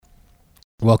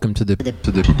Welcome to the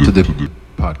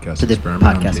podcast experiment.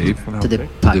 I'm Dave. To the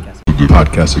podcast.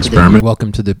 Podcast experiment.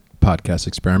 Welcome to the podcast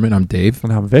experiment. I'm Dave.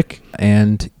 And I'm Vic.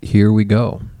 And here we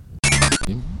go.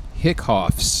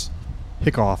 Hickoffs.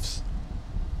 Hickoffs.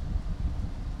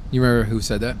 You remember who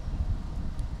said that?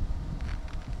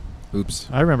 Oops.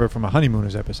 I remember from a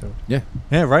Honeymooners episode. Yeah.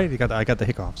 Yeah, right? I got the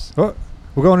hickoffs. Oh,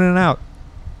 we're going in and out.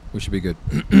 We should be good.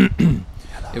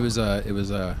 It was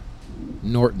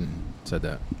Norton said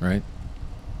that, right?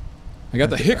 I got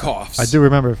the hickoffs. I do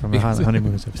remember from a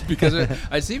Honeymooners episode. Because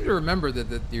I seem to remember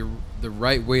that the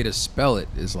right way to spell it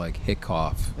is like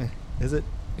hickoff. Is it?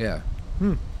 Yeah.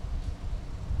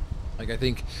 Like I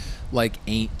think like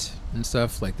ain't and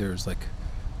stuff, like there's like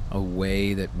a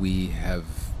way that we have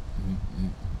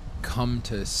come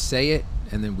to say it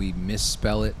and then we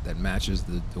misspell it that matches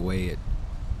the way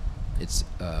it's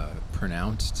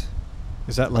pronounced.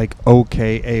 Is that like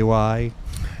O-K-A-Y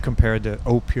compared to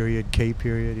O period, K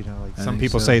period? You know, like some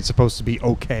people say it's supposed to be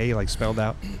okay, like spelled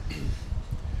out.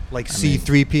 Like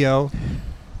C-3PO,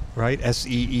 right?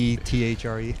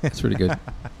 S-E-E-T-H-R-E. That's pretty good.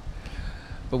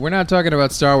 But we're not talking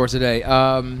about Star Wars today.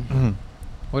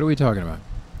 What are we talking about?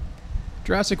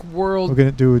 Jurassic World. We're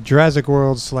going to do Jurassic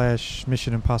World /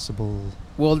 Mission Impossible.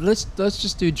 Well, let's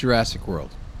just do Jurassic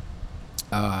World.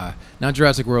 Not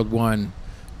Jurassic World 1,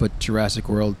 but Jurassic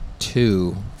World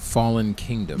 2, Fallen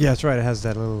Kingdom. Yeah, that's right. It has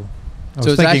that little... I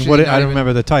So was it's thinking, I don't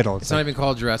remember the title. It's not even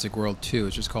called Jurassic World 2.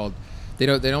 It's just called... They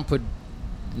don't put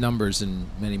numbers in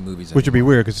many movies Which would be anymore.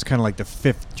 weird because it's kind of like the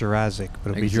fifth Jurassic, but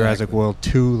it'll be Jurassic Exactly. World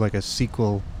 2, like a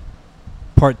sequel,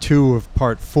 part 2 of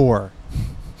part 4.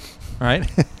 Right?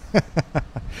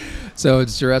 So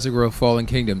it's Jurassic World Fallen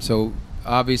Kingdom. So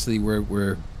obviously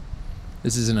we're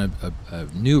this isn't a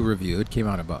new review. It came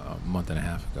out about a month and a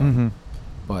half ago. Mm-hmm.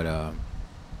 But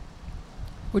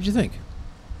what'd you think?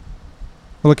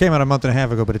 Well, it came out a month and a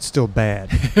half ago, but it's still bad.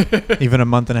 Even a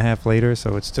month and a half later,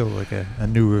 so it's still like a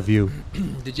new review.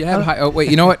 Did you have high... Oh, wait.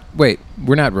 You know what? Wait.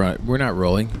 We're not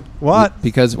rolling. What?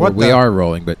 Because we are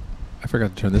rolling, but I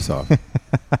forgot to turn this off. This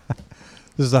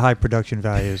is the high production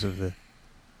values of the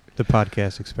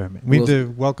podcast experiment. We need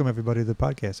to welcome everybody to the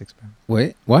podcast experiment.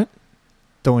 Wait. What?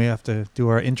 Don't we have to do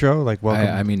our intro? Like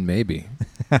welcome. I mean, maybe.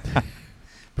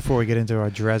 Before we get into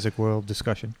our Jurassic World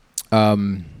discussion.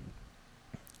 Well,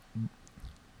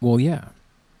 yeah.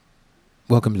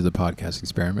 Welcome to the podcast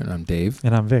experiment. I'm Dave.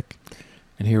 And I'm Vic.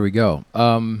 And here we go.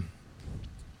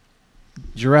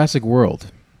 Jurassic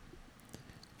World.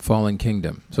 Fallen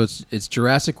Kingdom. So it's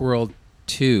Jurassic World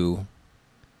 2.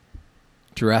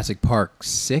 Jurassic Park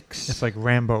 6. It's like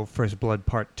Rambo First Blood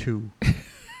Part 2.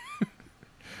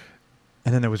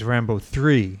 And then there was Rambo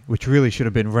 3, which really should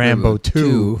have been Rambo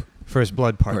 2 First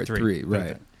Blood Part 3.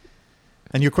 Right.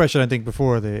 And your question, I think,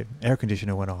 before the air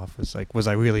conditioner went off was like, was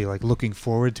I really like looking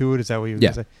forward to it? Is that what you were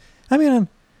going to say? I mean,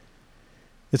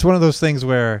 it's one of those things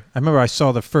where I remember I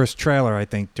saw the first trailer, I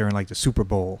think, during like the Super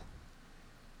Bowl.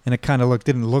 And it kind of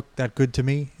didn't look that good to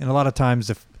me. And a lot of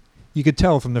times you could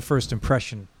tell from the first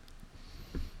impression.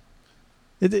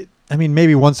 I mean,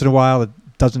 maybe once in a while it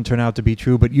doesn't turn out to be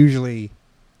true, but usually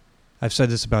I've said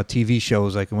this about TV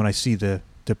shows, like when I see the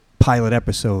pilot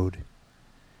episode,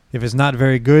 if it's not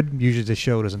very good, usually the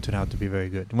show doesn't turn out to be very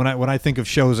good. When I think of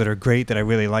shows that are great that I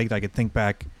really liked, I could think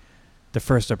back the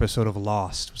first episode of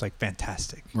Lost was like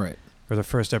fantastic. Right. Or the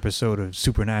first episode of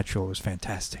Supernatural was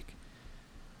fantastic.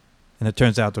 And it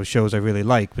turns out those shows I really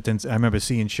like, but then I remember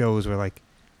seeing shows where like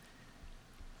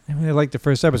I really like the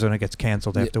first episode and it gets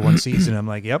canceled after one season. I'm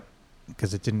like, yep,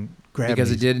 because it didn't grab me.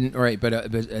 Because it didn't, right, but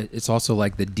it's also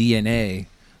like the DNA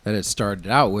that it started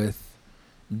out with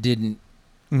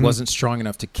wasn't strong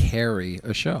enough to carry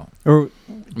a show. Or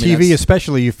TV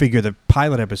especially, you figure the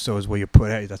pilot episodes where you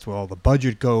put, hey, that's where all the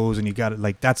budget goes and you got to,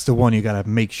 like, that's the one you got to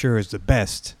make sure is the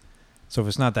best. So if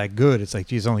it's not that good, it's like,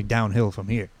 geez, only downhill from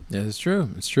here. Yeah, it's true.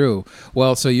 It's true.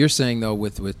 Well, so you're saying, though,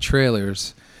 with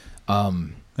trailers...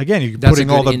 Again, you're putting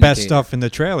all the best stuff in the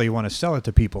trailer. You want to sell it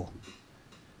to people.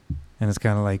 And it's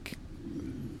kind of like...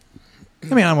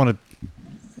 I mean,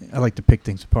 I like to pick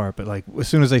things apart, but like as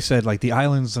soon as they said like the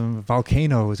island's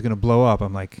volcano is going to blow up,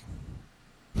 I'm like...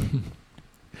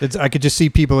 I could just see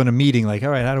people in a meeting like,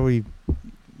 all right, what are we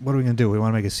going to do? We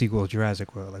want to make a sequel to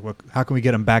Jurassic World. Like, how can we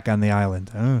get them back on the island?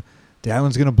 The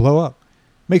island's going to blow up.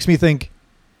 Makes me think,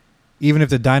 even if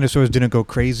the dinosaurs didn't go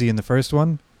crazy in the first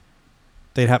one,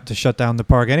 they'd have to shut down the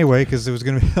park anyway because it was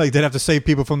going to be like they'd have to save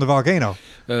people from the volcano.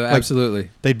 Absolutely.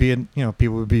 They'd be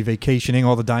people would be vacationing,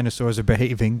 all the dinosaurs are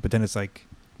behaving, but then it's like,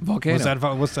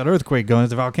 volcano. What's that earthquake going?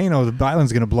 It's a volcano. The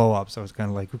island's going to blow up. So it's kind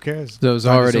of like, who cares? So it was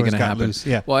already going to happen. Loose.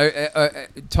 Yeah. Well,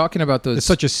 talking about those... It's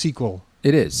such a sequel.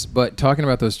 It is. But talking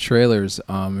about those trailers,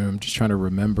 I'm just trying to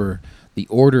remember the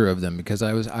order of them because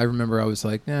I remember I was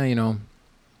like,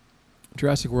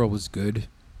 Jurassic World was good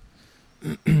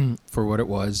for what it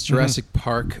was. Jurassic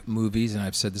Park movies, and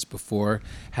I've said this before,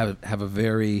 have a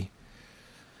very,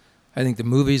 I think the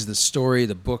movies, the story,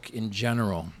 the book in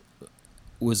general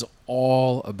was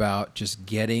all about just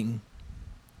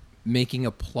making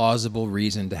a plausible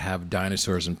reason to have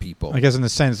dinosaurs and people. I guess in the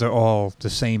sense they're all the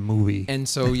same movie. And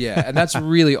so, and that's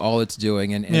really all it's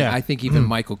doing. And I think even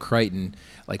Michael Crichton,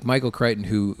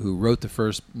 who wrote the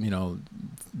first,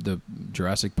 the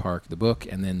Jurassic Park, the book,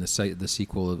 and then the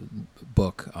sequel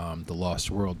book, The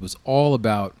Lost World, was all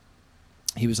about,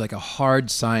 he was like a hard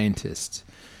scientist,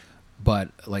 but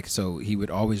so he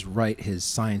would always write his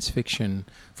science fiction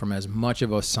from as much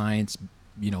of a science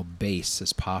base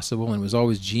as possible, and it was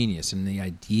always genius. And the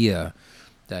idea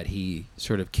that he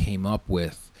sort of came up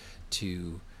with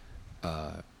to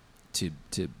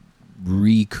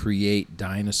recreate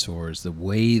dinosaurs the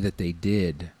way that they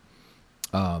did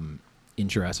in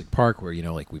Jurassic Park, where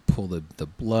we pull the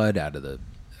blood out of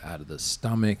the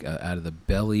stomach, out of the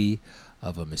belly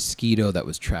of a mosquito that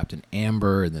was trapped in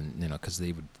amber, and then because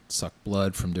they would suck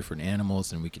blood from different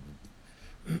animals, and we could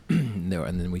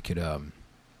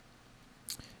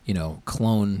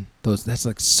clone those.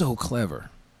 That's so clever.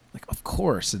 Of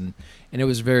course. And it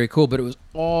was very cool, but it was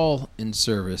all in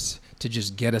service to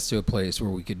just get us to a place where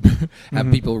we could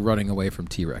have people running away from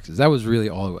T-Rexes. That was really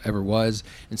all it ever was.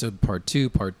 And so part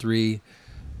 2, part 3,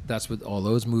 that's what all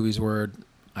those movies were.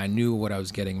 I knew what I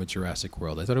was getting with Jurassic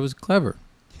World. I thought it was clever.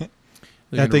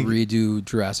 They're going to redo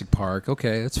Jurassic Park.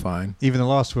 Okay, that's fine. Even The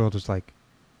Lost World was like,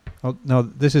 oh, no,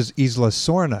 this is Isla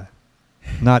Sorna,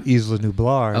 not Isla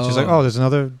Nublar. It's just there's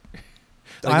another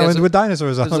island with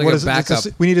dinosaurs on it. What is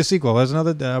it? We need a sequel. There's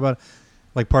another about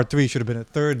part 3 should have been a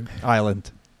third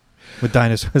island with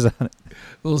dinosaurs on it.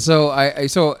 Well, so I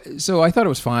thought it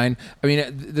was fine. I mean,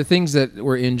 the things that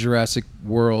were in Jurassic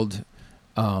World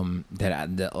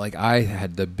that I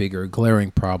had the bigger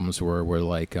glaring problems were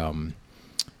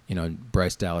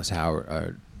Bryce Dallas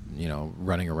Howard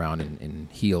running around in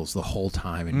heels the whole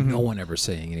time, and no one ever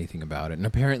saying anything about it. And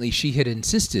apparently she had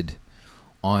insisted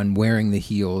on wearing the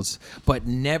heels, but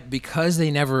because they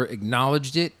never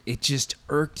acknowledged it, it just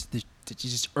irked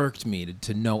me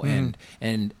to no end.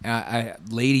 And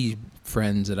lady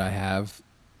friends that I have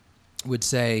would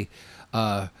say,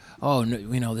 oh,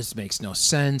 no, this makes no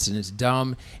sense and it's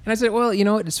dumb. And I said, well, you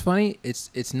know what? It's funny.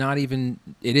 It's not even.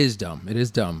 It is dumb. It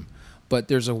is dumb. But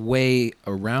there's a way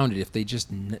around it if they just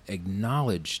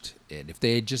acknowledged it. If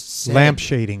they had just said...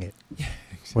 Lampshading it. Yeah,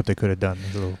 exactly. What they could have done.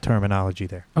 There's a little terminology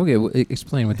there. Okay, well,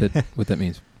 explain what that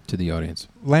means to the audience.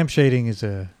 Lampshading is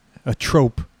a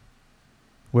trope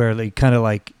where they kind of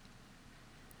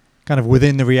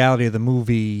within the reality of the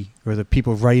movie or the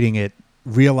people writing it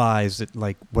realize that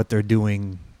what they're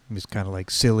doing is kind of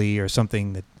silly or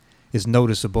something that is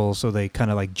noticeable, so they kind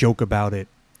of joke about it.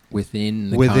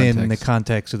 Within the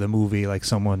context of the movie,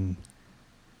 someone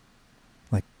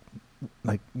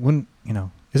wouldn't,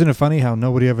 isn't it funny how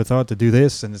nobody ever thought to do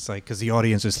this? And it's because the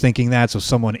audience is thinking that, so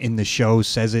someone in the show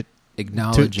says it,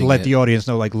 acknowledging to let the audience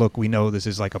know, look, we know this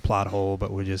is a plot hole,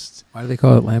 but we're just... Why do they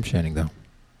call it lampshading, though?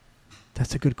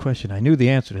 That's a good question. I knew the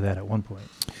answer to that at one point.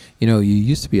 You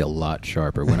used to be a lot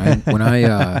sharper. When I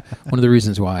one of the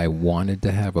reasons why I wanted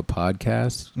to have a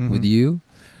podcast with you,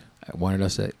 I wanted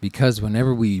us to, because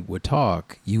whenever we would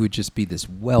talk, you would just be this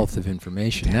wealth of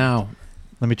information. Damn. Now,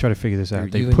 let me try to figure this out.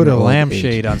 They put a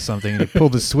lampshade on something, and they pull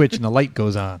the switch, and the light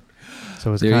goes on.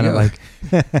 So it's kind of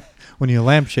when you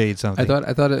lampshade something.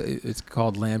 I thought it's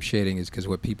called lampshading is because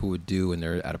what people would do when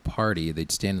they're at a party,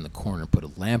 they'd stand in the corner and put a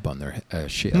lamp on their a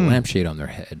lampshade on their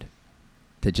head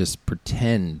to just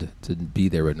pretend to be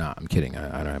there, but not. I'm kidding.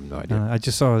 I have no idea. I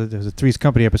just saw there was a Three's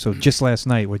Company episode just last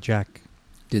night where Jack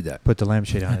did that. Put the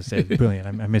lampshade on. It's brilliant.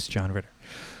 I miss John Ritter.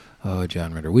 Oh,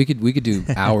 John Ritter. We could do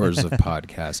hours of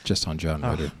podcasts just on John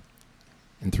Ritter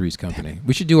and Three's Company.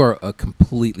 We should do a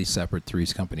completely separate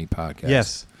Three's Company podcast.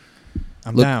 Yes.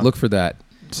 I'm down. Look for that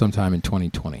sometime in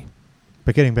 2020.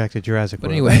 But getting back to Jurassic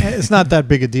World. Anyway. It's not that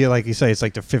big a deal. Like you say, it's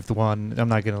the fifth one. I'm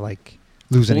not going to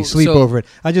lose any sleep over it.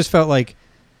 I just felt like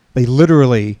they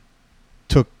literally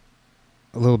took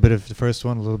a little bit of the first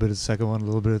one, a little bit of the second one, a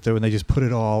little bit of the third one. They just put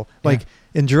it all. Yeah.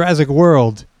 In Jurassic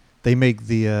World, they make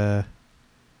the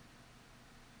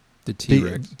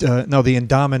T-Rex. The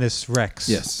Indominus Rex.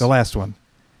 Yes. The last one.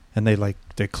 And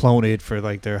they clone it for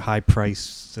their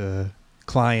high-priced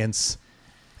clients.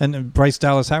 And Bryce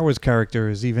Dallas Howard's character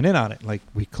is even in on it.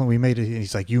 We made it.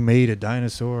 He's you made a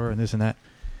dinosaur and this and that.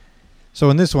 So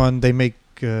in this one, they make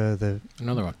Another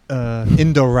one.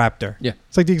 Indoraptor. Yeah.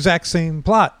 It's like the exact same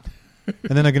plot.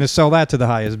 And then they're going to sell that to the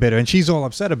highest bidder. And she's all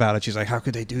upset about it. She's like, how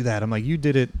could they do that? I'm like, you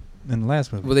did it in the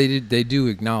last movie. Well, they do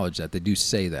acknowledge that. They do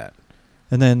say that.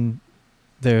 And then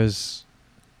there's,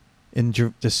 in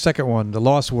the second one, The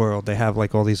Lost World, they have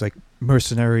like all these like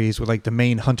mercenaries with like the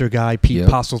main hunter guy, Pete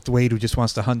Postlethwaite, who just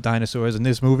wants to hunt dinosaurs. In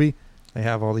this movie, they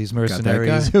have all these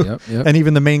mercenaries. Yep. And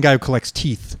even the main guy who collects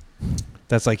teeth.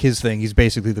 That's like his thing. He's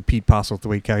basically the Pete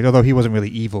Postlethwaite character, although he wasn't really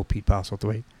evil, Pete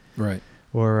Postlethwaite. Right.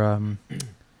 Or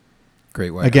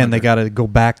Great White again, Hunter. they got to go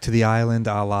back to the island,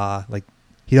 a la like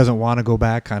he doesn't want to go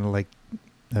back, kind of like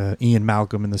Ian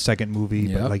Malcolm in the second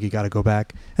movie, but like you got to go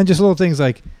back, and just little things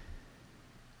like,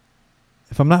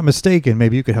 if I'm not mistaken,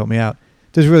 maybe you could help me out.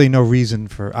 There's really no reason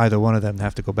for either one of them to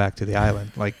have to go back to the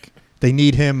island. Like they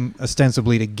need him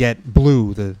ostensibly to get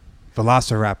Blue, the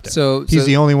Velociraptor. So he's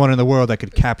the only one in the world that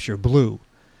could capture Blue.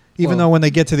 Even though when they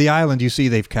get to the island, you see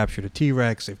they've captured a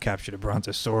T-Rex, they've captured a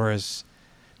Brontosaurus.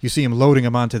 You see them loading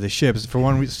them onto the ships.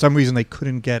 For some reason, they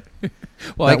couldn't get that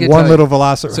one little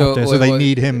Velociraptor, so they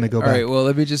need him to go back. All right, well,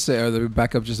 let me just say, let me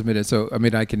back up just a minute. So, I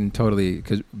mean, I can totally,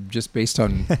 because just based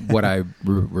on what I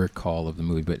recall of the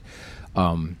movie, but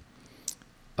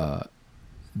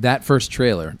that first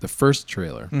trailer,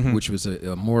 which was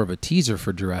a more of a teaser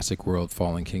for Jurassic World: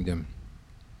 Fallen Kingdom,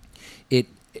 the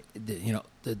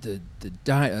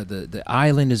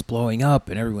island is blowing up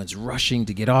and everyone's rushing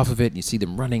to get off of it, and you see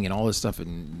them running and all this stuff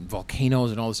and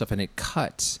volcanoes and all this stuff, and it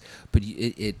cuts. But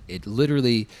it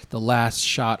literally, the last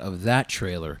shot of that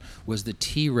trailer was the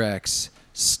T-Rex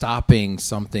stopping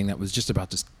something that was just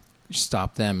about to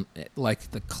stop them,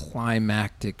 like the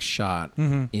climactic shot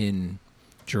in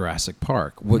Jurassic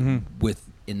Park, with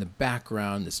in the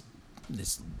background this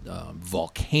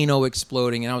volcano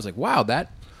exploding, and I was like, wow,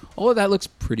 all of that looks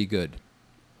pretty good.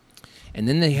 And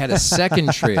then they had a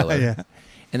second trailer,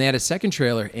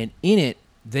 and in it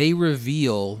they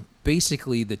reveal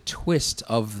basically the twist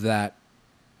of that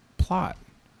plot.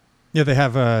 Yeah, they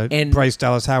have Bryce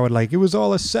Dallas Howard like it was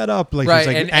all a setup, like right, he's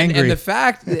like and, angry. and the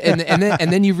fact, and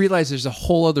then you realize there's a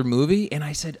whole other movie, and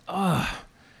I said,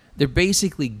 they're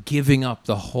basically giving up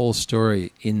the whole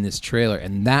story in this trailer,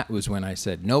 and that was when I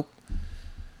said nope.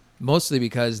 Mostly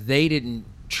because they didn't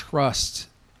trust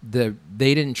their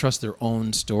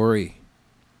own story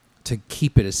to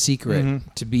keep it a secret,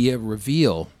 to be a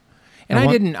reveal. And I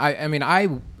had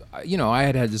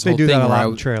this whole thing. They do that a lot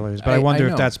in trailers, but I wonder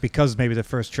if that's because maybe the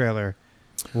first trailer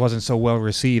wasn't so well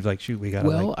received. Like, shoot, we got to.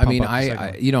 Well, I mean,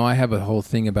 I have a whole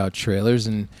thing about trailers,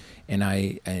 and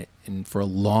for a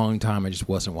long time I just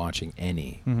wasn't watching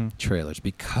any trailers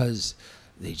because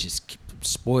they just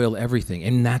spoil everything,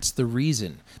 and that's the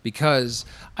reason. Because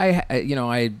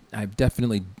I've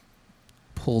definitely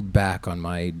pulled back on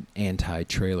my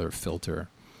anti-trailer filter,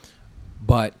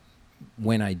 but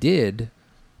when I did,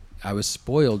 I was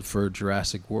spoiled for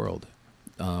Jurassic World,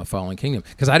 Fallen Kingdom,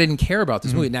 because I didn't care about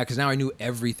this movie because now I knew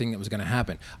everything that was going to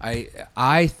happen.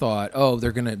 I thought,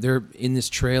 they're in this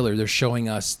trailer, they're showing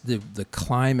us the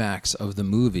climax of the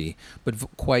movie, but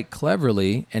quite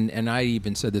cleverly, and I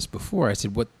even said this before. I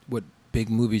said what big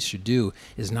movies should do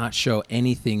is not show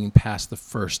anything past the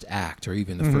first act or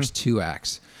even the first two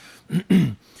acts.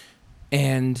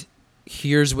 And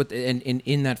here's what, and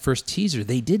in that first teaser,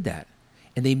 they did that.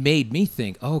 And they made me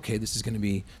think, okay, this is going to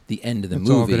be the end of the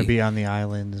movie. It's all going to be on the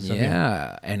island. And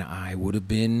yeah, and I would have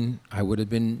been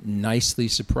nicely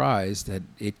surprised that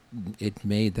it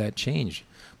made that change,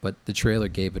 but the trailer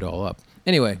gave it all up.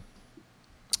 Anyway,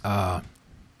 yeah,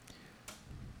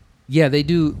 they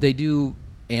do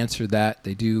answer that.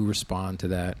 They do respond to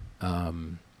that.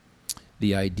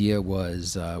 The idea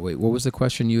was, wait, what was the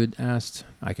question you had asked?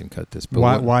 I can cut this.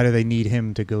 Why do they need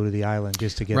him to go to the island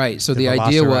just to get right? So the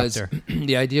idea was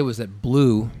that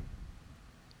Blue,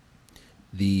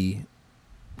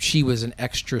 she was an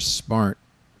extra smart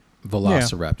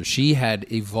Velociraptor. Yeah. She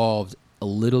had evolved a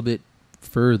little bit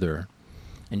further,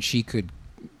 and she could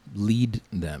lead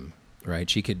them. Right?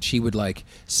 She would like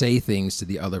say things to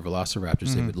the other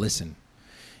Velociraptors. They would listen,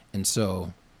 and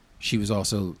so. She was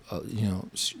also,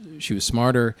 she was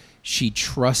smarter. She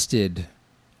trusted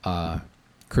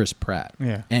Chris Pratt.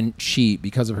 Yeah. And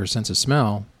because of her sense of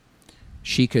smell,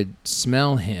 she could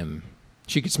smell him.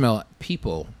 She could smell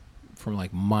people from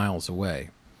like miles away.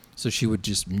 So she would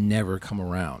just never come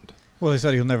around. Well, they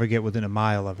said he'll never get within a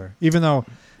mile of her. Even though,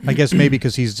 I guess maybe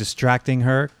because he's distracting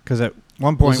her. Because at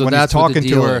one point when he's talking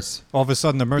to her, all of a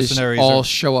sudden the mercenaries all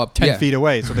show up 10 feet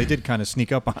away. So they did kind of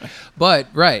sneak up on her. But,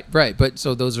 right. But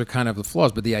so those are kind of the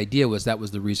flaws. But the idea was that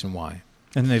was the reason why.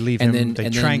 And they leave him,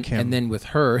 they trank him. And then with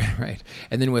her, right.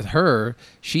 And then with her,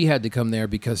 she had to come there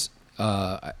because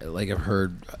like I've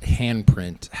heard,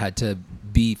 handprint had to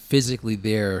be physically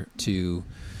there to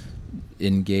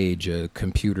engage a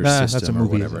computer system that's a or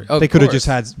movie. whatever. They could have just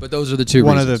had. But those are the two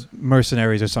one reasons. of the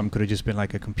mercenaries or something could have just been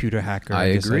like a computer hacker. I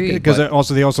agree, Because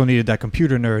they also needed that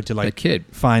computer nerd to that kid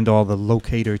find all the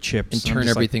locator chips and turn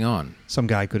everything on. Some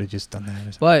guy could have just done that.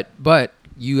 Or something. But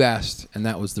you asked, and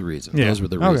that was the reason. Yeah. Those were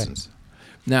the reasons.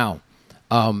 Now,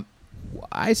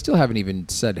 I still haven't even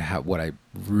said what I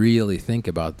really think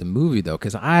about the movie, though,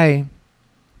 because I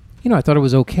thought it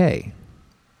was okay.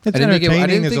 It's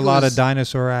entertaining. There's a lot of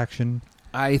dinosaur action.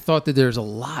 I thought that there's a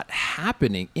lot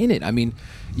happening in it. I mean,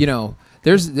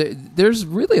 there's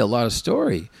really a lot of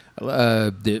story.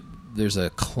 There's a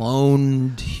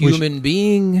cloned human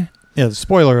being. Yeah,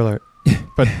 spoiler alert.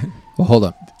 But well, hold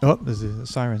on. Oh, there's a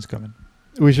siren's coming.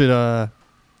 We should.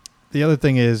 The other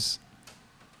thing is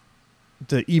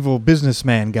the evil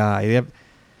businessman guy. They have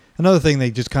another thing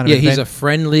they just kind of he's a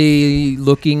friendly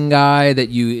looking guy that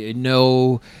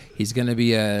he's going to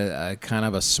be a kind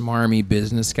of a smarmy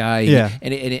business guy. Yeah,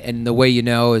 and the way you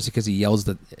know is because he yells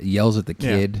at the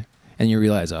kid, and you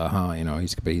realize,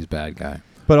 he's a bad guy.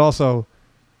 But also,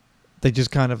 they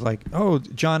just kind of like, oh,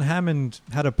 John Hammond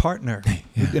had a partner,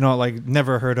 like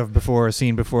never heard of before or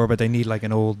seen before, but they need like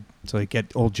so they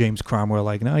get old James Cromwell.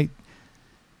 Like, no,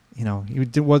 he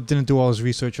didn't do all his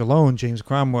research alone. James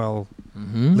Cromwell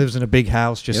lives in a big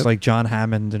house, just like John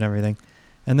Hammond and everything.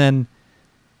 And then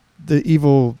the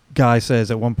evil guy says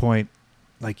at one point,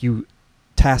 like, you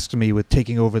tasked me with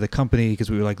taking over the company because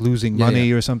we were like losing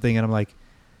money or something. And I'm like,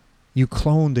 you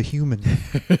cloned a human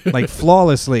like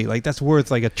flawlessly. Like, that's worth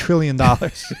like $1 trillion.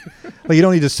 Like, you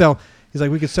don't need to sell. He's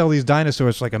like, we could sell these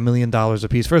dinosaurs for like $1 million a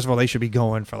piece. First of all, they should be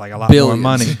going for like a lot more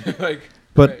money.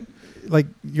 Like,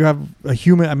 you have a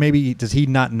human, maybe does he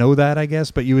not know that, I guess?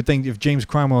 But you would think if James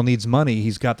Cromwell needs money,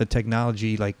 he's got the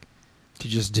technology, like, to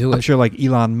just do it. I'm sure like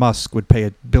Elon Musk would pay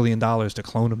 $1 billion to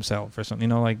clone himself or something.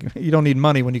 Like, you don't need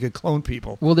money when you could clone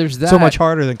people. Well, there's that. So much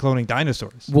harder than cloning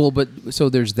dinosaurs. Well, but so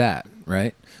there's that,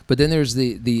 right? But then there's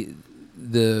the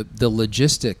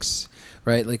logistics,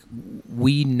 right? Like,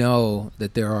 we know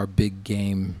that there are big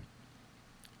game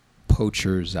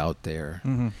poachers out there,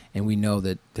 and we know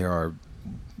that there are.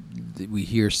 We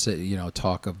hear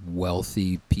talk of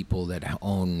wealthy people that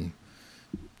own,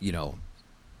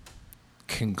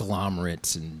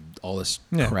 conglomerates and all this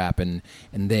crap, and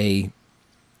they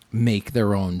make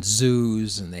their own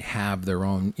zoos and they have their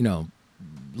own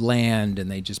land,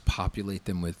 and they just populate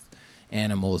them with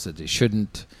animals that they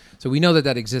shouldn't. So we know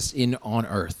that exists on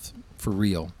Earth for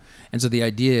real. And so the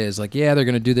idea is like, they're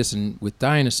going to do this with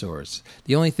dinosaurs.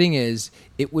 The only thing is,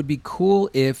 it would be cool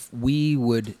if we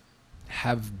would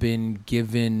have been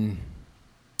given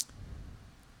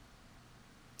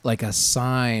like a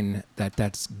sign that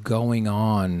that's going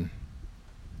on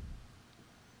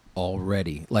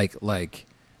already, like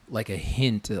a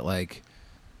hint that like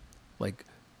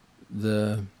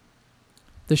the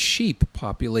sheep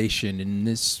population in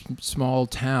this small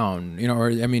town,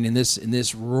 in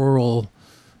this rural,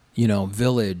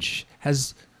 village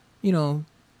has,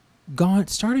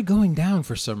 started going down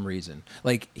for some reason,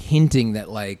 like hinting that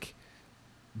like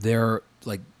they're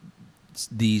like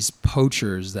these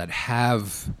poachers that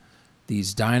have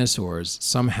these dinosaurs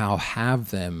somehow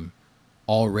have them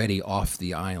already off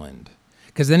the island,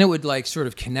 because then it would like sort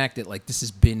of connect it, like this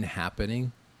has been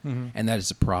happening, and that is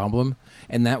a problem,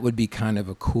 and that would be kind of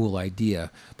a cool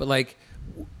idea. But like,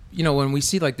 when we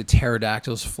see like the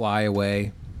pterodactyls fly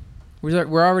away,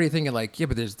 we're already thinking like,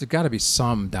 but there's got to be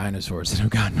some dinosaurs that have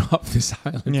gotten off this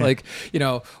island, like,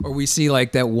 or we see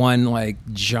like that one like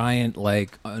giant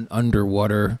like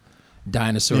underwater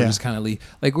dinosaur just kind of leave.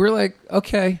 Like, we're like,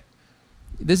 okay,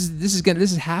 this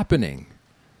is happening.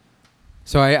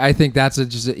 So I think that's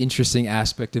just an interesting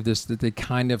aspect of this that they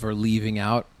kind of are leaving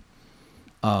out.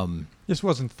 This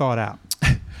wasn't thought out.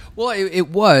 Well, it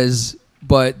was.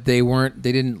 But they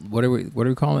didn't, what do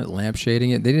we call it?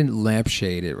 Lampshading it? They didn't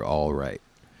lampshade it all right.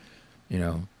 I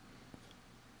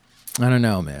don't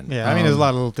know, man. Yeah, I mean, there's a lot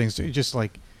of little things too. Just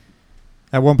like,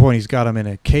 at one point he's got him in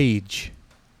a cage.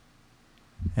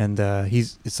 And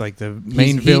it's like the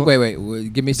main villain.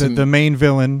 Wait, give me some. The main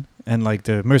villain and like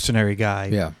the mercenary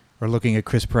guy are looking at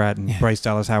Chris Pratt and Bryce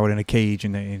Dallas Howard in a cage,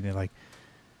 and they're like,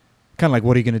 kind of like,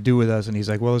 what are you going to do with us? And he's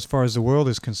like, well, as far as the world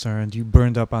is concerned, you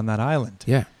burned up on that island.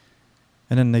 Yeah.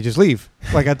 And then they just leave.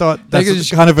 Like, I thought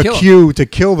that's kind of a cue to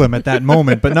kill them at that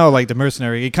moment. But no, like the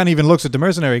mercenary, he kind of even looks at the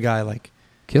mercenary guy like,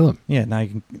 kill him. Yeah, now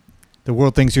the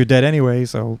world thinks you're dead anyway,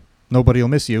 so nobody will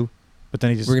miss you. But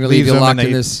then he just leaves them, and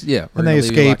they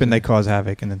escape and they cause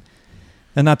havoc. And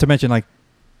not to mention, like,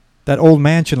 that old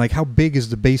mansion, like how big is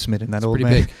the basement in that old pretty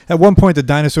mansion? big. At one point, the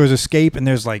dinosaurs escape, and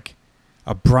there's like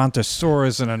a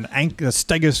brontosaurus and a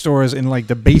stegosaurus in like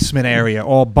the basement area,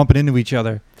 all bumping into each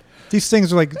other. These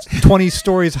things are like 20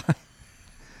 stories high.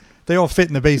 They all fit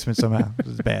in the basement somehow. This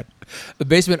is bad. The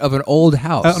basement of an old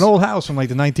house. An old house from like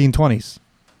the 1920s.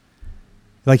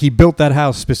 Like he built that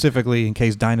house specifically in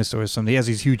case dinosaurs. He has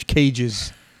these huge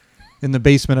cages in the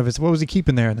basement of his. What was he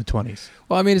keeping there in the 20s?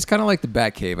 Well, I mean, it's kind of like the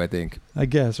Batcave, I think. I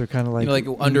guess, or kind of like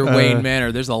under Wayne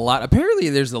Manor. There's a lot. Apparently,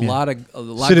 there's a lot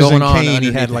Citizen going on. Kane,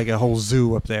 he had like a whole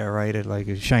zoo up there, right? At like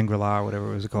a Shangri-La or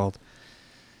whatever it was called.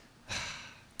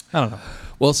 I don't know.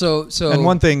 Well, so and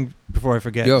one thing before I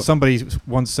forget, Go. somebody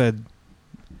once said,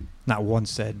 not once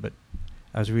said, but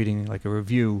I was reading like a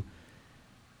review,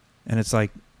 and it's like,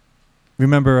 you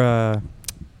remember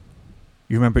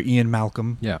Ian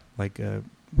Malcolm? Yeah. Like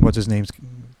what's his name's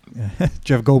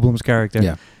Jeff Goldblum's character.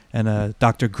 Yeah. And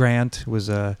Dr. Grant was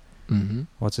Mm-hmm.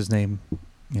 what's his name?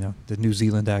 You know, the New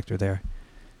Zealand actor there.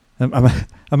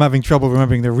 I'm having trouble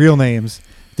remembering their real names.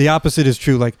 The opposite is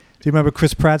true. Like, do you remember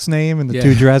Chris Pratt's name in the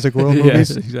two Jurassic World movies?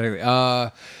 Yes, exactly.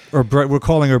 Or we're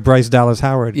calling her Bryce Dallas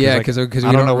Howard. Yeah, because we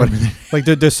I don't know what. Like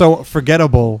they're so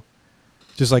forgettable,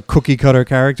 just like cookie cutter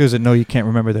characters that no, you can't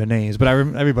remember their names. But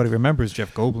everybody remembers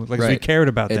Jeff Goldblum. Like, so we cared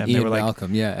about and them. Ian They were like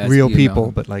Malcolm, real Ian people,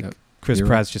 Malcolm. but like Chris You're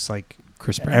Pratt's just like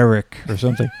Chris Pratt. Eric or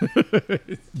something.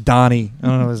 Donnie, I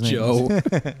don't know his name. Joe,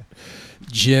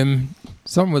 Jim,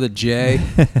 something with a J.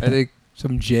 I think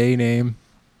some J name.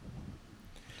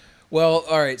 Well,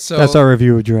 all right. So that's our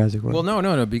review of Jurassic World. Well,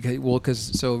 no, because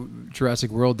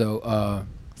Jurassic World though.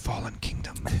 Fallen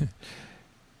Kingdom.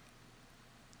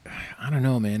 I don't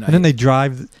know, man. And then they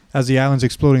drive as the island's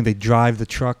exploding. They drive the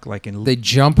truck like in. They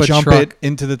jump truck it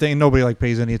into the thing. Nobody like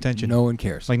pays any attention. No one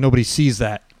cares. Like nobody sees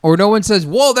that. Or no one says,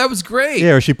 "Whoa, that was great."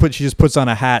 Yeah, or she just puts on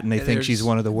a hat and they think she's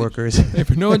one of the workers.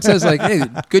 No one says like, "Hey,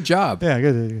 good job." Yeah,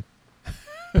 good.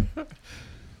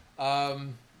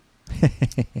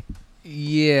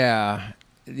 Yeah.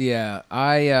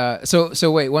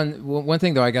 So wait, one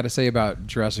thing though I got to say about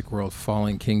Jurassic World: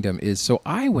 Fallen Kingdom is so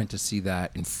I went to see that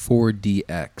in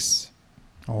 4DX.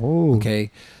 Oh.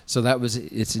 Okay. So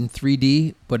it's in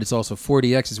 3D, but it's also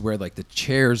 4DX is where like the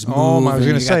chairs move. Oh, I was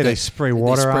going to say they spray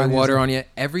water on you.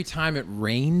 Every time it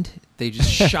rained, they just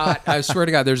shot. I swear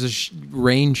to God, there's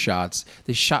rain shots.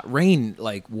 They shot rain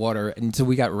like water until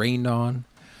we got rained on.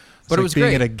 But it was being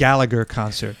great. at a Gallagher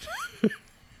concert.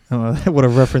 I don't know what a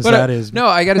reference that is. No,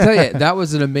 I got to tell you, that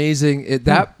was an amazing.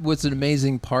 That was an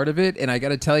amazing part of it, and I got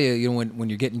to tell you, when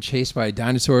you're getting chased by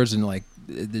dinosaurs and like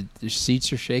the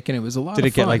seats are shaking, it was a lot. Did of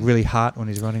it get fun. like really hot when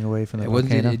he's running away from the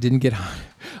volcano? It didn't get hot,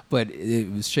 but it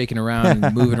was shaking around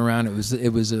and moving around. It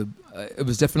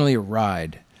was definitely a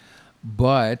ride.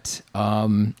 But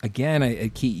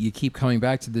again, you keep coming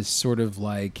back to this sort of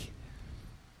like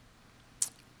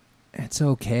it's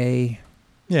okay.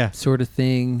 Yeah. Sort of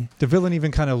thing. The villain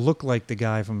even kind of looked like the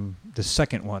guy from the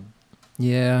second one.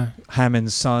 Yeah.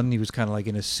 Hammond's son. He was kind of like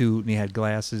in a suit and he had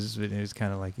glasses. And it was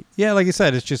kind of like, yeah, like you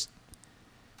said, it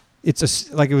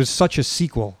was such a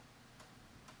sequel.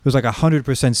 It was like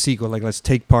 100% sequel. Like, let's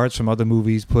take parts from other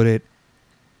movies, put it.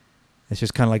 It's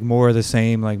just kind of like more of the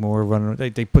same, like more running.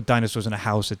 They put dinosaurs in a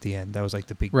house at the end. That was like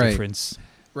the big difference.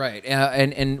 Right.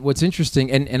 And what's interesting,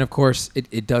 and of course,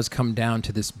 it does come down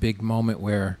to this big moment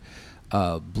where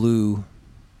Blue,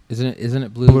 isn't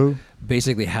it Blue? Blue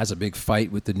basically has a big fight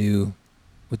with the new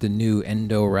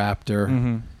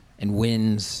Endoraptor and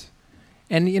wins.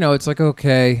 And it's like,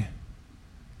 okay,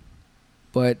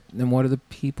 but then what are the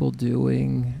people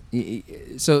doing?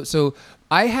 So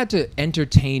I had to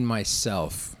entertain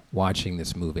myself watching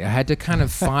this movie. I had to kind of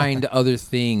find other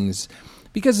things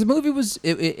because the movie was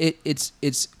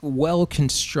it's well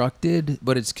constructed,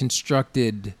 but it's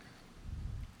constructed.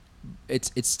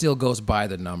 It still goes by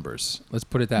the numbers. Let's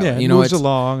put it that way. It moves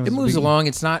along. It moves along.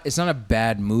 It's not a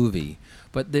bad movie,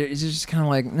 but it's just kind of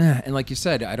like, nah. And like you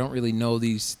said, I don't really know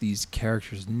these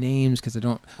characters' names because I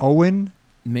don't. Owen.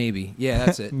 Maybe. Yeah,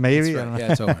 that's it. Maybe. That's right.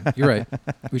 Yeah, it's Owen. You're right.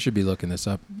 We should be looking this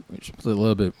up. We should be a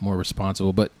little bit more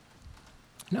responsible, but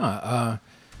no.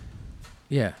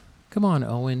 Yeah. Come on,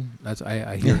 Owen. That's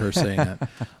I hear her saying that.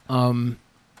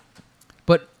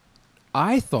 But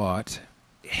I thought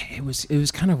it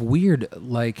was kind of weird.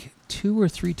 Like 2 or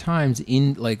 3 times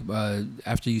in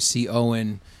after you see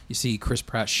Owen, you see Chris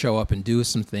Pratt show up and do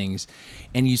some things,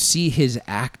 and you see his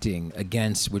acting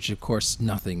against, which of course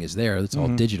nothing is there. It's all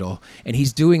digital, and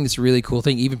he's doing this really cool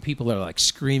thing. Even people are like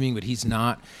screaming, but he's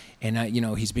not. And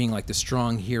he's being like the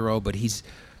strong hero, but if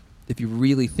you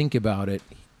really think about it,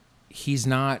 he's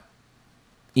not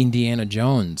Indiana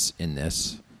Jones in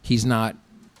this. He's not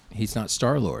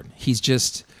Star-Lord. He's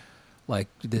just like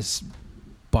this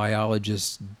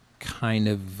biologist kind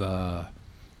of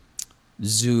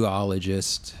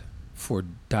zoologist for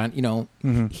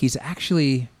he's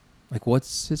actually like,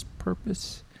 what's his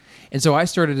purpose? And so I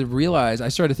started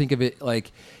to think of it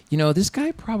like, this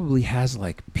guy probably has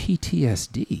like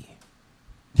PTSD.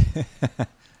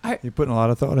 You're putting a lot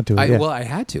of thought into it. Well, I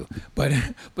had to, but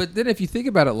then if you think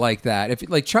about it like that, if you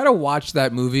like try to watch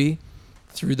that movie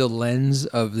through the lens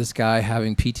of this guy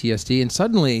having PTSD, and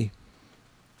suddenly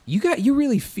you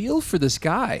really feel for this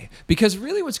guy, because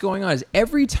really what's going on is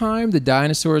every time the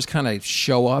dinosaurs kind of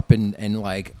show up and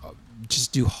like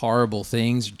just do horrible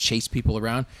things, chase people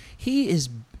around, he is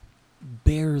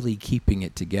barely keeping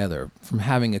it together from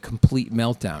having a complete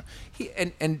meltdown.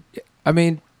 And I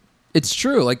mean, it's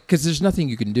true, like, because there's nothing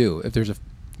you can do if there's a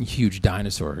huge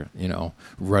dinosaur,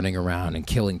 running around and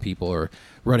killing people, or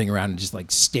running around and just like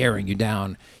staring you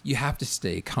down. You have to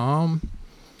stay calm.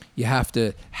 You have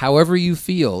to, however you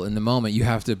feel in the moment, you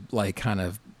have to like kind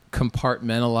of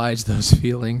compartmentalize those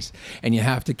feelings, and you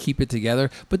have to keep it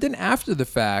together. But then after the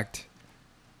fact,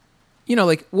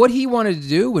 like what he wanted to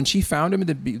do when she found him at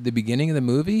the beginning of the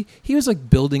movie, he was like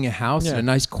building a house in a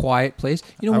nice quiet place.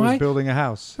 You know why? I was building a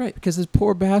house. Right, because this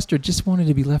poor bastard just wanted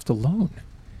to be left alone.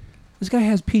 This guy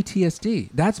has PTSD.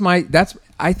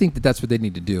 I think that's what they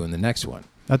need to do in the next one.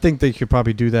 I think they could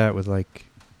probably do that with like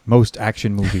most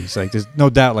action movies. Like there's no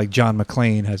doubt like John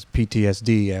McClane has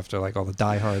PTSD after like all the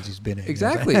diehards he's been in.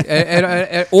 Exactly.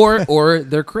 or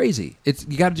they're crazy.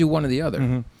 You got to do one or the other.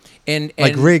 Mm-hmm. And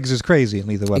like Riggs is crazy in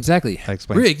Lethal Weapon. Exactly.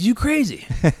 Riggs, you crazy.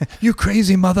 You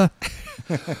crazy, mother.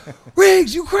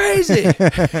 Riggs, you crazy.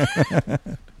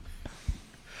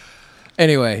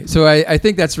 Anyway, so I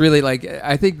think that's really like,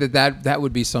 I think that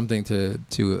would be something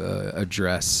to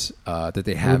address that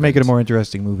they have. It would make it a more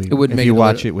interesting movie. It would if you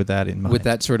watch it with that in mind. With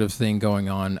that sort of thing going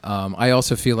on. I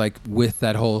also feel like with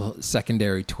that whole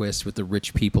secondary twist with the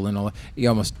rich people and all, you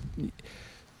almost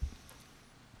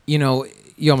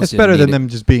it's better than them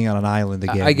just being on an island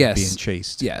again, I guess, being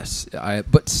chased. Yes,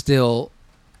 but still,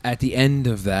 at the end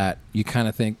of that, you kind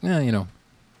of think, and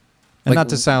like, not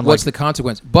to sound what's the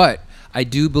consequence? But I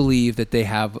do believe that they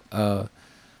have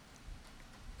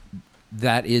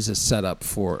that is a setup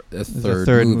for a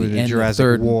third movie, and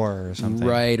Jurassic War or something,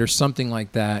 right, or something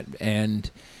like that, and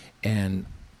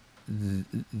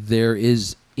there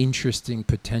is interesting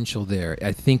potential there.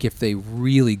 I think if they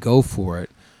really go for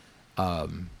it.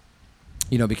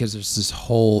 Because there's this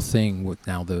whole thing with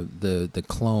now the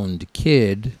cloned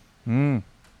kid. Mm.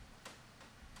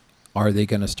 Are they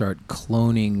going to start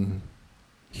cloning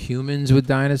humans with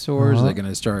dinosaurs? Are they going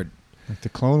to start... Like the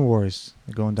Clone Wars.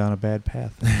 They're going down a bad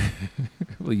path.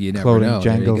 Well, you never know.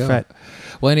 Jango Fett.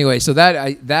 Well, anyway, so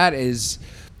that is...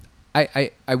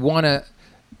 I want to...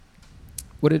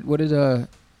 What did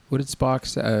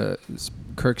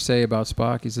Kirk say about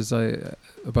Spock? He says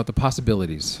about the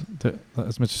possibilities.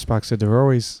 As Mr. Spock said, there are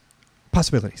always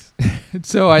possibilities.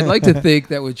 So I'd like to think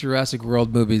that with Jurassic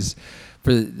World movies,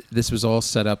 this was all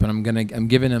set up, and I'm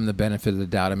giving them the benefit of the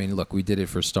doubt. I mean, look, we did it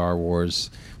for Star Wars.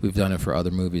 We've done it for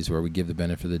other movies where we give the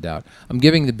benefit of the doubt. I'm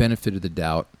giving the benefit of the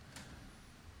doubt.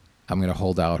 I'm going to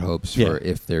hold out hopes for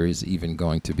if there is even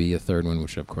going to be a third one,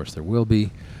 which of course there will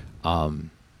be.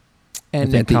 And I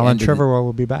think Colin Trevorrow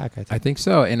will be back. I think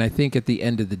so. And I think at the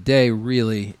end of the day,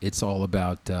 really, it's all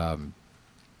about,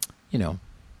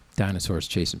 dinosaurs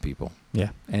chasing people. Yeah.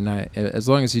 And as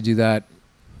long as you do that,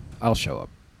 I'll show up.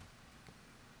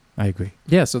 I agree.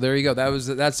 Yeah. So there you go.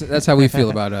 That's how we feel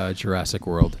about Jurassic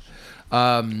World.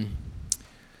 This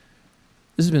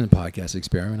has been the podcast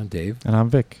experiment. I'm Dave. And I'm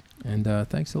Vic. And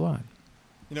thanks a lot.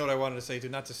 You know what I wanted to say, too?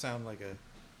 Not to sound like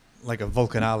a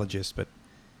volcanologist, but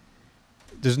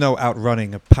there's no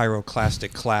outrunning a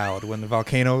pyroclastic cloud. When the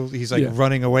volcano, he's like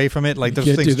running away from it. Like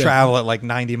those things travel at like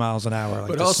 90 miles an hour. Like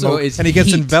but also, it's and he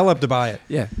gets enveloped by it.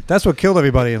 Yeah, that's what killed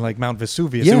everybody in like Mount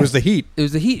Vesuvius. Yeah. It was the heat.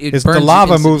 The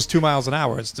lava moves 2 miles an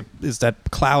hour. It's that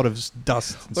cloud of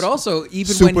dust. But also,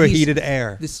 even superheated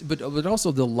air. But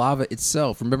also the lava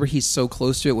itself. Remember, he's so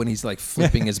close to it when he's like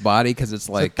flipping his body because it's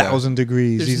like 1,000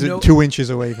 degrees. He's 2 inches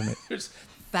away from it. There's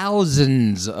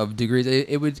thousands of degrees.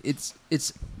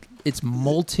 It's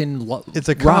molten it's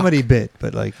a comedy bit,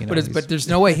 but like, but there's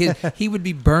no way he would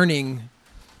be burning,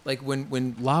 like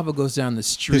when lava goes down the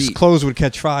street. His clothes would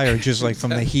catch fire just like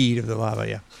from the heat of the lava.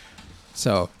 Yeah.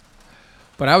 So,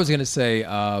 but I was gonna say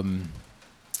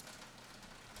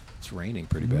it's raining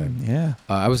pretty bad. Yeah.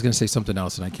 I was gonna say something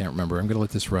else and I can't remember. I'm gonna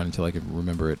let this run until I can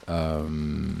remember it.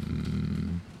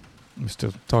 I'm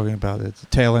still talking about it. The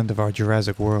tail end of our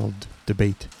Jurassic World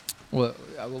debate. Well,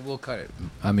 we'll cut it.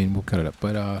 I mean, we'll cut it up.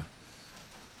 But hang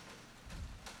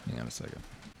on a second.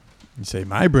 You say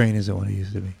my brain isn't what it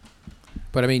used to be.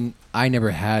 But I mean, I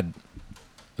never had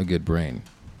a good brain.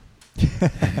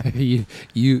 you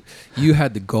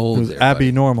had the gold. It was there, Abby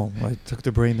buddy. normal. I took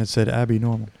the brain that said Abby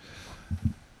normal.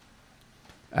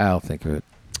 I'll think of it.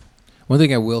 One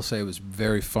thing I will say was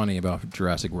very funny about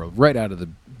Jurassic World, right out of the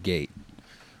gate,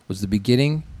 was the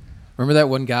beginning. Remember that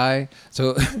one guy?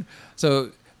 So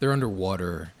they're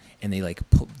underwater and they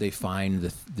they find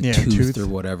the tooth or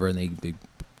whatever, and they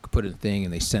put in a thing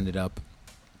and they send it up,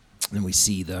 and then we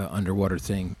see the underwater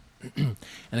thing, and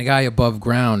the guy above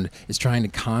ground is trying to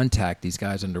contact these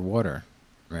guys underwater,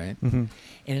 right? Mm-hmm.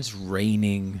 And it's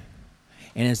raining.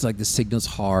 And it's like the signal's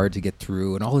hard to get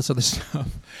through and all this other stuff.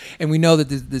 And we know that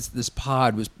this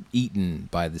pod was eaten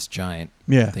by this giant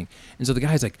thing. And so the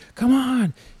guy's like, come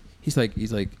on. He's like,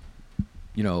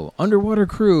 underwater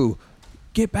crew,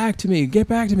 get back to me,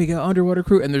 get underwater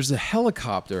crew. And there's a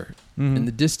helicopter in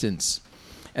the distance.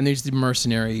 And there's the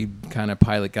mercenary kind of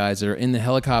pilot guys that are in the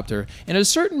helicopter. And at a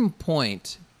certain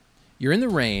point, you're in the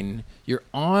rain, you're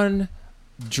on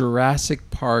Jurassic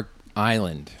Park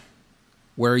Island,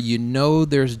 where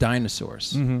there's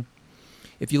dinosaurs. Mm-hmm.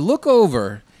 If you look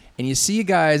over and you see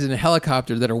guys in a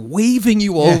helicopter that are waving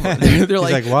you over, they're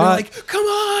like, come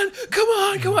on.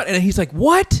 And he's like,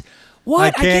 what?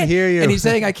 I can't hear you. And he's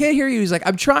saying, I can't hear you. He's like,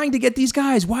 I'm trying to get these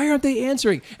guys. Why aren't they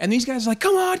answering? And these guys are like,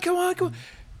 come on.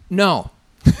 No.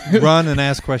 Run and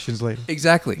ask questions later.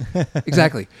 Exactly.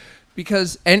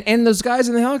 Because, and those guys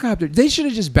in the helicopter, they should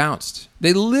have just bounced.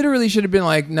 They literally should have been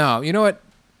like, no, you know what?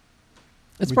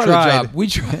 That's part of the job. We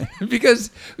tried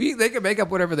because they can make up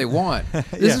whatever they want.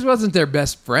 This wasn't their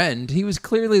best friend. He was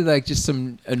clearly like just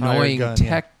some annoying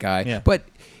tech guy. Yeah. But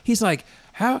he's like,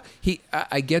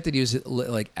 I get that he was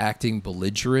like acting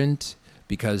belligerent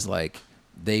because like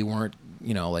they weren't,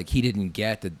 like he didn't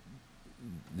get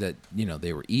that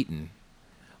they were eaten.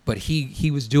 But he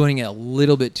was doing it a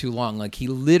little bit too long. Like he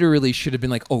literally should have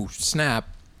been like, oh snap.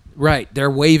 Right, they're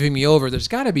waving me over. They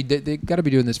got to be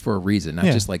doing this for a reason, not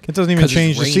just like it doesn't even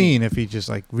change the scene if he just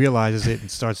like realizes it and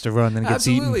starts to run and gets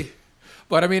eaten.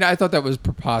 But I mean, I thought that was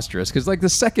preposterous because like the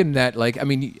second that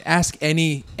ask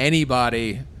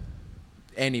anybody.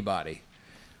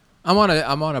 I'm on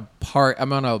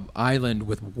an island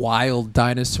with wild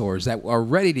dinosaurs that are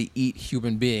ready to eat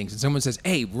human beings, and someone says,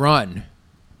 "Hey, run."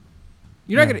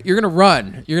 You're gonna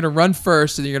run. You're gonna run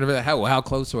first, and you're gonna be like, how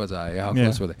close was I? How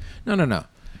close were they? No.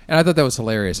 And I thought that was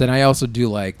hilarious. And I also do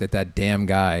like that damn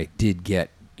guy did get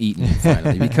eaten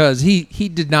finally because he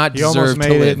did not deserve to live. He almost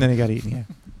made it and then he got eaten, yeah.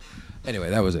 Anyway,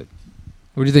 that was it.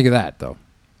 What do you think of that, though?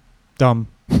 Dumb.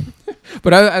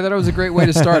 But I thought it was a great way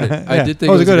to start it. I did think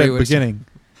it was a good great at way beginning.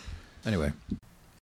 Anyway.